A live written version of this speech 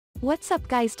What's up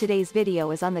guys, today's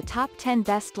video is on the top 10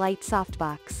 best Light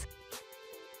Softbox.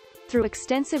 Through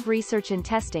extensive research and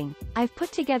testing, I've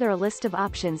put together a list of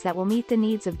options that will meet the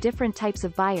needs of different types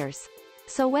of buyers.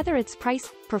 So whether it's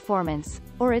price, performance,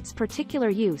 or its particular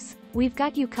use, we've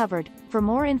got you covered. For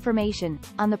more information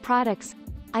on the products,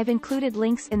 I've included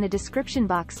links in the description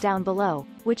box down below,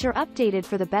 which are updated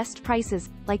for the best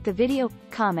prices. Like the video,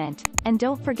 comment, and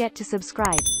don't forget to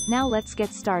subscribe. Now let's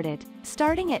get started.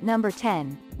 Starting at number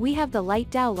 10, we have the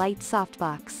Lightdow Light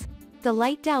Softbox. The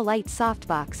Lightdow Light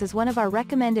Softbox is one of our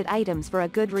recommended items for a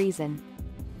good reason.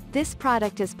 This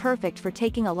product is perfect for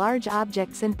taking large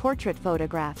objects and portrait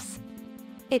photographs.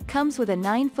 It comes with a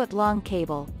 9-foot-long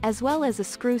cable, as well as a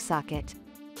screw socket.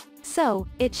 So,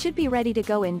 it should be ready to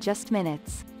go in just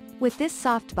minutes. With this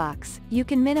softbox, you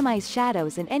can minimize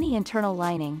shadows and any internal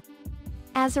lining.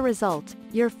 As a result,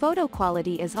 your photo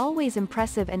quality is always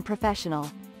impressive and professional.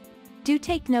 Do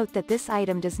take note that this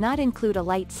item does not include a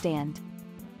light stand.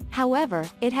 However,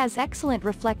 it has excellent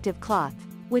reflective cloth,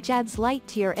 which adds light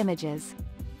to your images.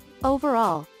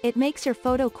 Overall, it makes your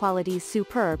photo qualities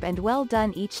superb and well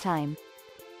done each time.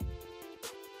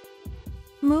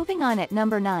 Moving on at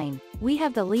number 9, we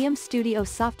have the LimoStudio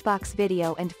Softbox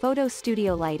Video and Photo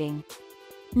Studio Lighting.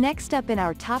 Next up in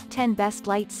our top 10 best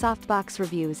light softbox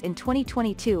reviews in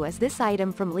 2022 is this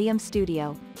item from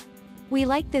LimoStudio. We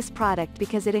like this product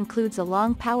because it includes a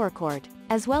long power cord,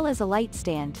 as well as a light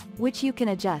stand, which you can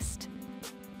adjust.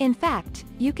 In fact,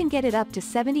 you can get it up to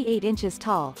 78 inches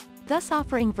tall, thus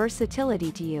offering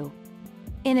versatility to you.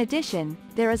 In addition,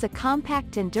 there is a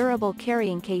compact and durable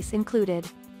carrying case included.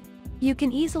 You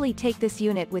can easily take this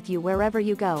unit with you wherever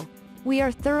you go. We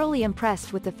are thoroughly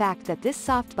impressed with the fact that this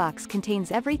softbox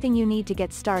contains everything you need to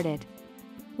get started.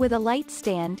 With a light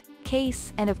stand,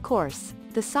 case, and of course,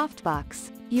 the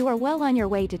softbox, you are well on your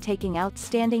way to taking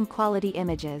outstanding quality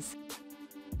images.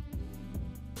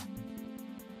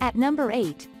 At number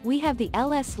 8, we have the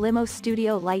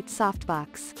LimoStudio Light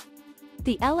Softbox.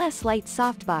 The Light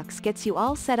Softbox gets you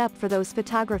all set up for those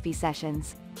photography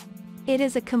sessions. It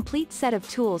is a complete set of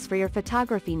tools for your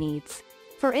photography needs.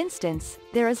 For instance,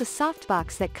 there is a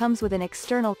softbox that comes with an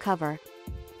external cover.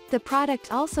 The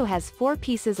product also has 4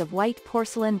 pieces of white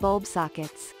porcelain bulb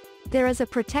sockets. There is a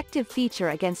protective feature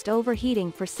against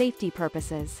overheating for safety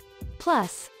purposes.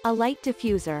 Plus, a light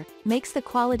diffuser makes the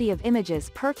quality of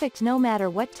images perfect no matter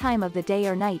what time of the day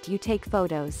or night you take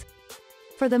photos.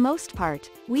 For the most part,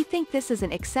 we think this is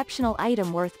an exceptional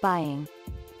item worth buying.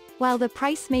 While the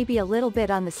price may be a little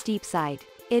bit on the steep side,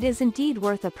 it is indeed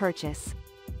worth a purchase.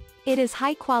 It is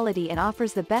high quality and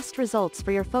offers the best results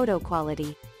for your photo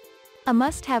quality. A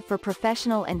must-have for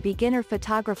professional and beginner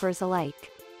photographers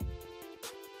alike.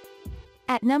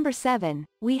 At number 7,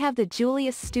 we have the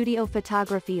Julius Studio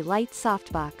Photography Light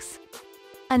Softbox.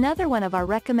 Another one of our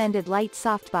recommended light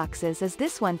softboxes is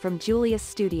this one from Julius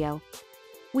Studio.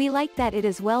 We like that it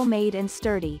is well made and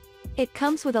sturdy. It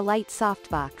comes with a light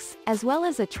softbox, as well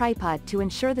as a tripod to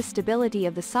ensure the stability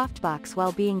of the softbox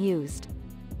while being used.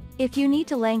 If you need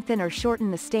to lengthen or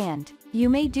shorten the stand, you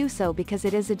may do so because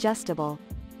it is adjustable.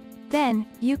 Then,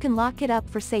 you can lock it up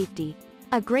for safety.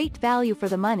 A great value for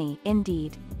the money,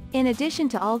 indeed. In addition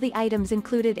to all the items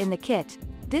included in the kit,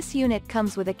 this unit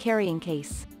comes with a carrying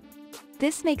case.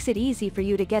 This makes it easy for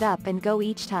you to get up and go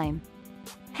each time.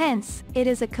 Hence, it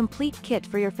is a complete kit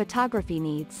for your photography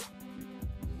needs.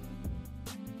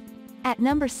 At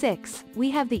number 6,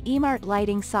 we have the Emart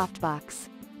Lighting Softbox.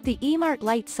 The Emart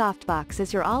Light Softbox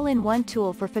is your all-in-one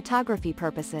tool for photography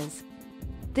purposes.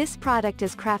 This product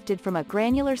is crafted from a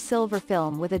granular silver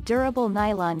film with a durable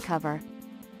nylon cover.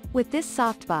 With this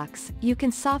softbox, you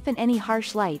can soften any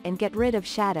harsh light and get rid of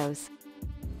shadows.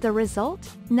 The result?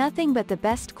 Nothing but the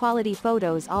best quality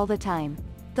photos all the time.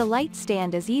 The light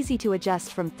stand is easy to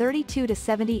adjust from 32 to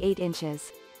 78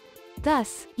 inches.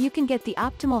 Thus, you can get the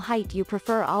optimal height you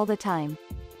prefer all the time.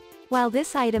 While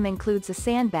this item includes a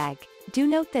sandbag, do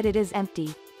note that it is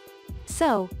empty.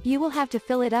 So, you will have to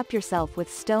fill it up yourself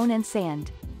with stone and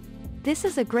sand. This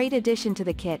is a great addition to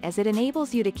the kit as it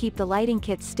enables you to keep the lighting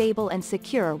kit stable and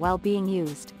secure while being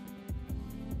used.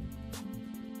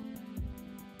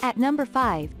 At number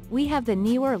 5, we have the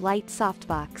Neewer Light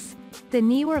Softbox. The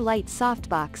Neewer Light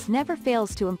Softbox never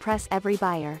fails to impress every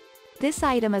buyer. This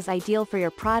item is ideal for your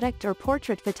product or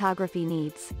portrait photography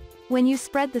needs. When you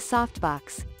spread the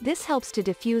softbox, this helps to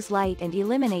diffuse light and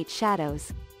eliminate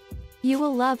shadows. You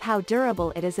will love how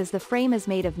durable it is as the frame is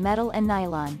made of metal and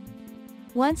nylon.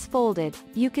 Once folded,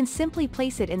 you can simply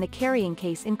place it in the carrying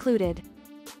case included.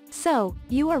 So,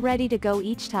 you are ready to go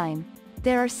each time.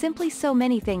 There are simply so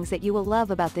many things that you will love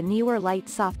about the Neewer Light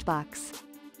Softbox.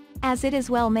 As it is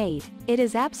well made, it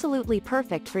is absolutely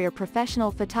perfect for your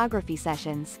professional photography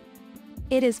sessions.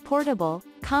 It is portable,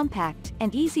 compact,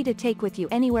 and easy to take with you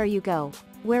anywhere you go,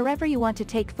 wherever you want to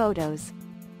take photos.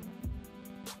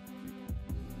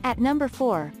 At number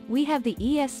 4, we have the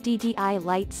ESDDI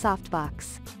Light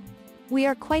Softbox. We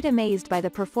are quite amazed by the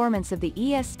performance of the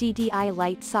ESDDI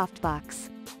Light Softbox.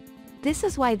 This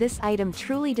is why this item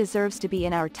truly deserves to be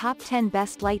in our top 10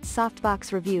 best light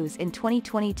softbox reviews in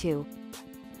 2022.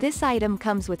 This item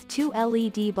comes with 2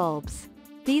 LED bulbs.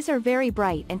 These are very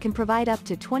bright and can provide up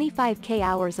to 25K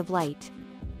hours of light.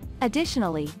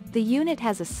 Additionally, the unit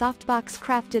has a softbox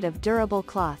crafted of durable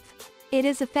cloth. It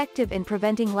is effective in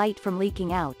preventing light from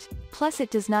leaking out, plus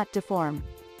it does not deform.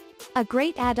 A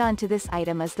great add-on to this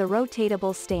item is the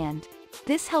rotatable stand.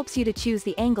 This helps you to choose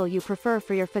the angle you prefer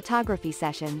for your photography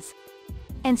sessions.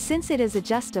 And since it is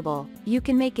adjustable, you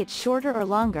can make it shorter or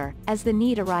longer, as the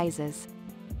need arises.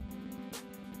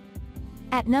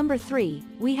 At number 3,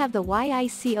 we have the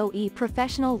YICOE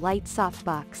Professional Light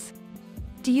Softbox.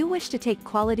 Do you wish to take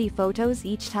quality photos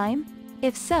each time?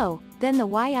 If so, then the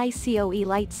YICOE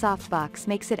Light Softbox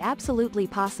makes it absolutely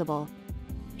possible.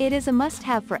 It is a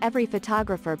must-have for every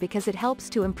photographer because it helps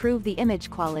to improve the image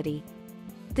quality.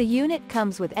 The unit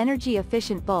comes with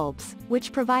energy-efficient bulbs,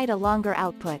 which provide a longer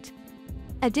output.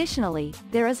 Additionally,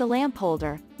 there is a lamp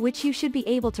holder, which you should be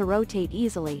able to rotate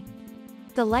easily.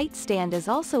 The light stand is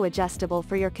also adjustable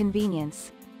for your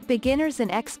convenience. Beginners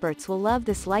and experts will love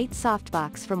this light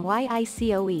softbox from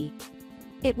YICOE.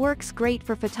 It works great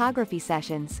for photography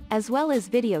sessions, as well as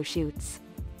video shoots.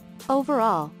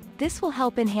 Overall, this will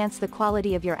help enhance the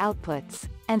quality of your outputs,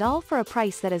 and all for a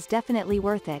price that is definitely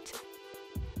worth it.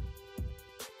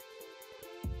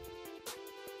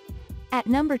 At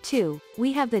number 2,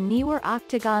 we have the Neewer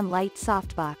Octagon Light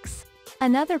Softbox.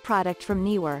 Another product from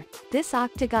Neewer, this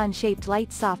octagon-shaped light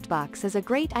softbox is a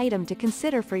great item to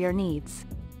consider for your needs.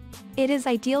 It is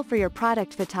ideal for your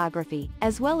product photography,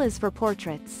 as well as for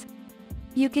portraits.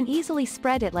 You can easily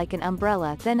spread it like an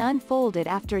umbrella then unfold it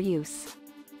after use.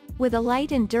 With a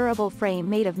light and durable frame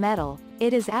made of metal,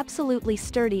 it is absolutely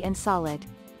sturdy and solid.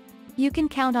 You can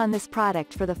count on this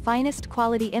product for the finest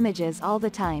quality images all the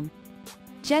time.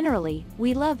 Generally,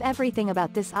 we love everything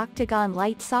about this Octagon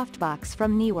Light Softbox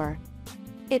from Neewer.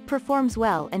 It performs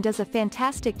well and does a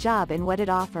fantastic job in what it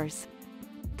offers.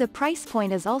 The price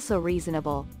point is also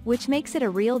reasonable, which makes it a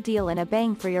real deal and a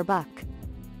bang for your buck.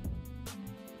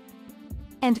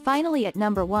 And finally at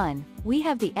number 1, we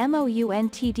have the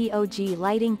LimoStudio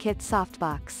Lighting Kit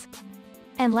Softbox.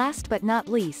 And last but not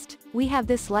least, we have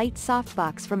this light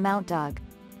softbox from Lightdow.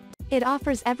 It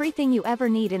offers everything you ever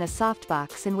need in a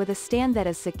softbox and with a stand that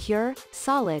is secure,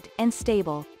 solid, and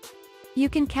stable. You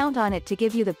can count on it to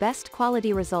give you the best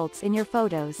quality results in your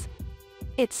photos.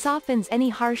 It softens any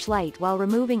harsh light while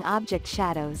removing object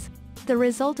shadows. The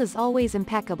result is always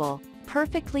impeccable.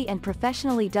 Perfectly and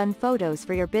professionally done photos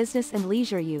for your business and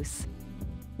leisure use.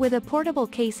 With a portable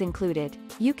case included,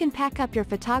 you can pack up your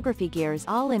photography gears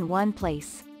all in one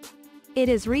place. It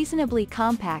is reasonably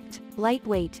compact,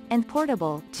 lightweight, and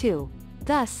portable, too.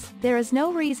 Thus, there is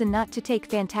no reason not to take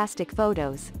fantastic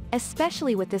photos,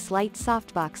 especially with this light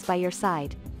softbox by your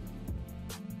side.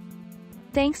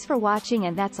 Thanks for watching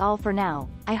and that's all for now.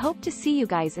 I hope to see you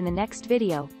guys in the next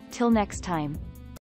video. Till next time.